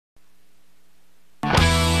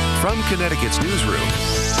from Connecticut's newsroom.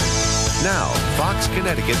 Now, Fox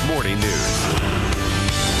Connecticut Morning News.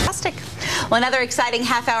 Well, another exciting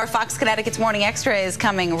half-hour Fox Connecticut's Morning Extra is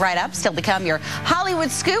coming right up. Still to come, your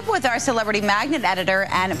Hollywood Scoop with our Celebrity Magnet editor.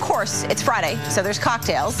 And, of course, it's Friday, so there's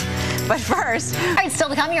cocktails. But first... All right, still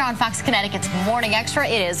to come, you're on Fox Connecticut's Morning Extra.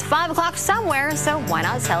 It is 5 o'clock somewhere, so why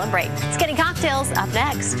not celebrate? Skinny Cocktails up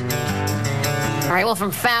next. All right, well,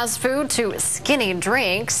 from fast food to skinny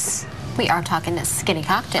drinks... We are talking skinny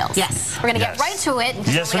cocktails. Yes. We're going to get right to it.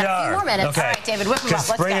 Yes, we got a few more minutes. Okay. All right, David, whip them up.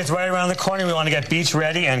 Let's spring is right around the corner. We want to get beach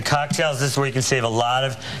ready, and cocktails, this is where you can save a lot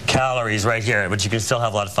of calories right here, but you can still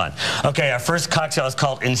have a lot of fun. Okay, our first cocktail is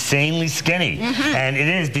called Insanely Skinny, and it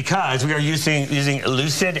is because we are using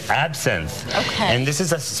Lucid Absinthe. Okay. And this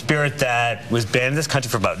is a spirit that was banned in this country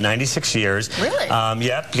for about 96 years. Really?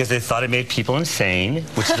 Yeah, because they thought it made people insane,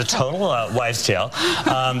 which is a total wives' tale.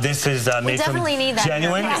 This is made from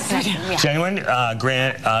genuine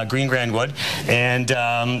green grandwood, and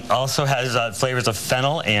also has flavors of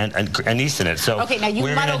fennel and anise in it. So okay, now you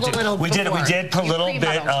muddled a little. We did put a little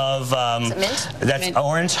bit of mint? That's mint.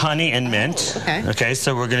 Orange honey and mint. Okay. Okay,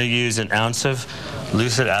 so we're going to use an ounce of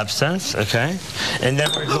Lucid Absinthe. Okay, and then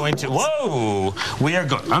we're going to we are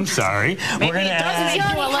going. I'm sorry. Maybe we're going to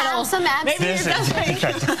add some absinthe.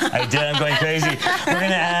 I did. I'm going crazy. We're going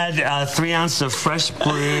to add 3 ounces of fresh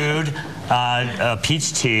brewed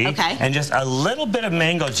peach tea, and just a little bit of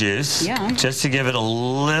mango juice, just to give it a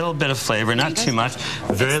little bit of flavor, not too much.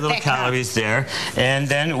 Very little calories there. And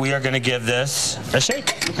then we are going to give this a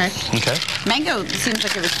shake. Okay. Mango seems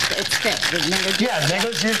like it's thick. Mango juice. Yeah,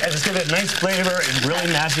 mango juice. Just give it a nice flavor. It really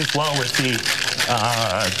matches well with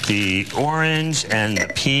the orange and the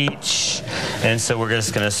peach. And so we're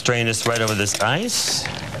just going to strain this right over this ice.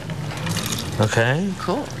 Okay.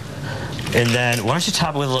 Cool. And then, why don't you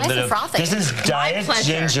top it with a little bit of frothy. This is diet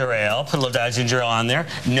ginger ale. Put a little diet ginger ale on there.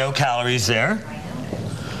 No calories there.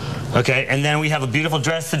 Okay, and then we have a beautiful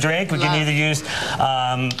dress to drink. We can either use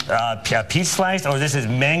peach slice, or this is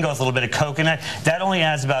mango with a little bit of coconut. That only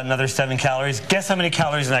adds about another 7 calories. Guess how many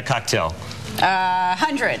calories in that cocktail?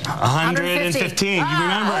 100. 115. You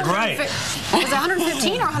remember it right. Was it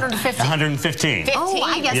 115 or 150? 115. Oh,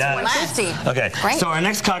 I guess 150. Okay, great. So our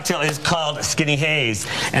next cocktail is called Skinny Haze.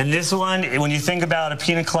 And this one, when you think about a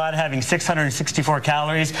pina colada having 664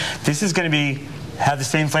 calories, this is going to have the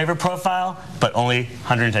same flavor profile, but only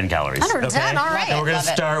 110 calories. 110, all right. And we're going to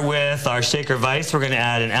start with our shaker Vice. We're going to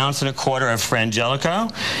add 1.25 ounces of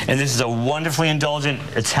Frangelico. And this is a wonderfully indulgent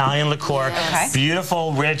Italian liqueur.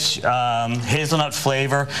 Beautiful, rich hazelnut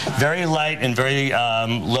flavor. Very light and very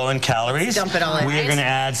low in calories. Dump it all in. We are going to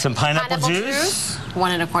add some pineapple juice.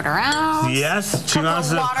 1 1/4 ounce. Yes, 2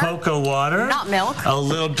 ounces of cocoa water. Not milk. A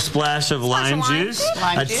little splash of lime juice.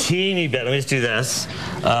 A teeny bit, let me just do this,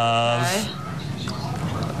 of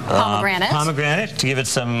pomegranate to give it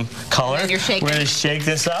some color. We're going to shake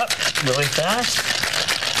this up really fast.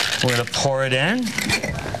 We're going to pour it in.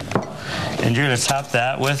 And you're going to top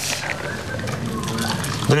that with,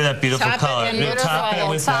 look at that beautiful color. We're going to top it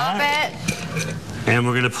with that. And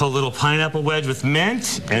we're going to put a little pineapple wedge with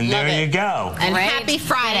mint, and there you go. And happy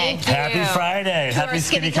Friday. Happy Friday. Happy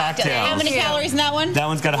skinny cocktails. How many calories in that one? That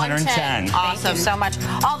one's got 110. Awesome. Thank you so much.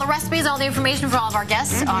 All the recipes, all the information for all of our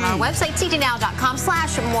guests on our website,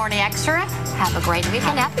 ctnow.com/morningextra. Have a great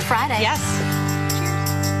weekend. Happy Friday. Yes.